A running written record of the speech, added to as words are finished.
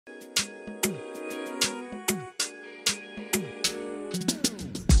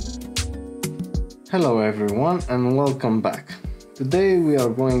Hello everyone and welcome back. Today we are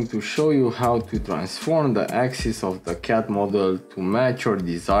going to show you how to transform the axis of the CAD model to match your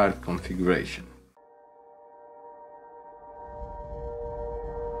desired configuration.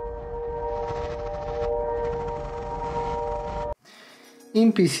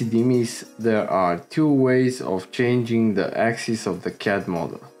 In PC DMIS there are two ways of changing the axis of the CAD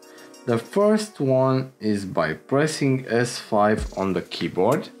model. The first one is by pressing S5 on the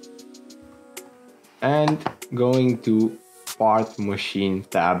keyboard and going to Part Machine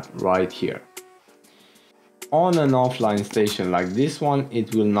tab right here. On an offline station like this one,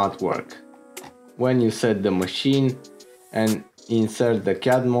 it will not work. When you set the machine and insert the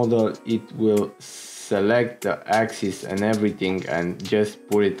CAD model, it will select the axis and everything and just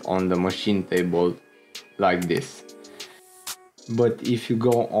put it on the machine table like this. But if you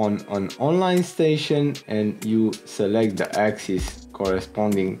go on an online station and you select the axis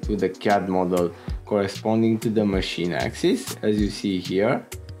corresponding to the CAD model corresponding to the machine axis, as you see here.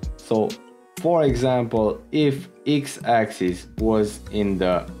 So for example, if x-axis was in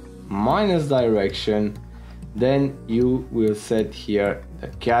the minus direction, then you will set here the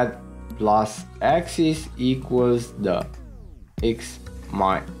CAD plus axis equals the x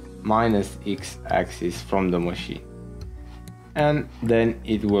minus x-axis from the machine, and then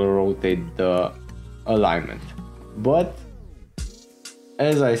it will rotate the alignment. But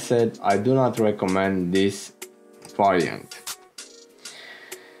as I said, I do not recommend this variant.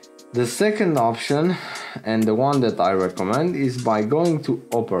 The second option, and the one that I recommend, is by going to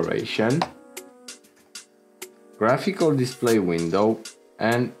Operation, Graphical Display Window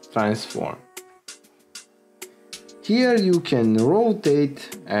and Transform. Here you can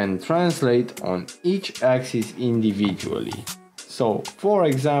rotate and translate on each axis individually. So for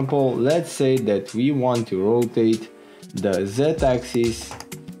example, let's say that we want to rotate the z-axis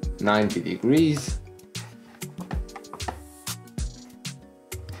 90 degrees.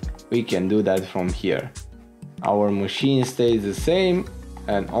 We can do that from here. Our machine stays the same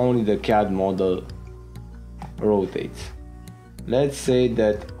and only the CAD model rotates. Let's say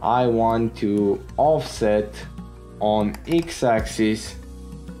that I want to offset on x-axis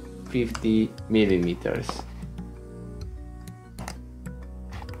 50 millimeters.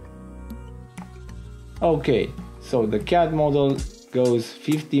 Okay, so the CAD model goes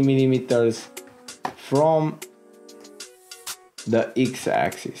 50 millimeters from the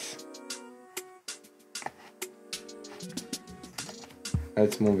x-axis.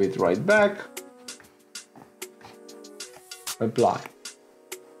 Let's move it right back. Apply.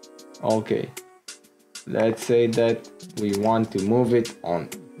 Okay, let's say that we want to move it on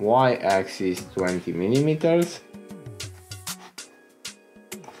y-axis 20 millimeters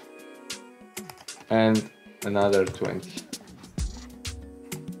and another 20.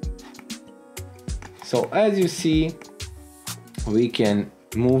 So as you see, we can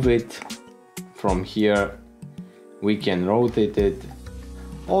move it from here, we can rotate it.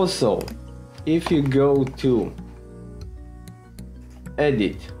 Also, if you go to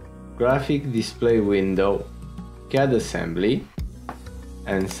Edit, Graphic Display Window, CAD Assembly,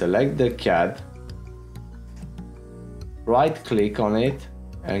 and select the CAD, right click on it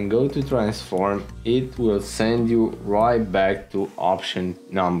and go to Transform, it will send you right back to option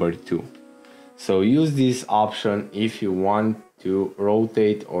number 2. So use this option if you want to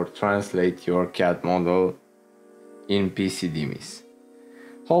rotate or translate your CAD model in PC DMIS.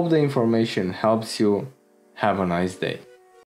 Hope the information helps you. Have a nice day.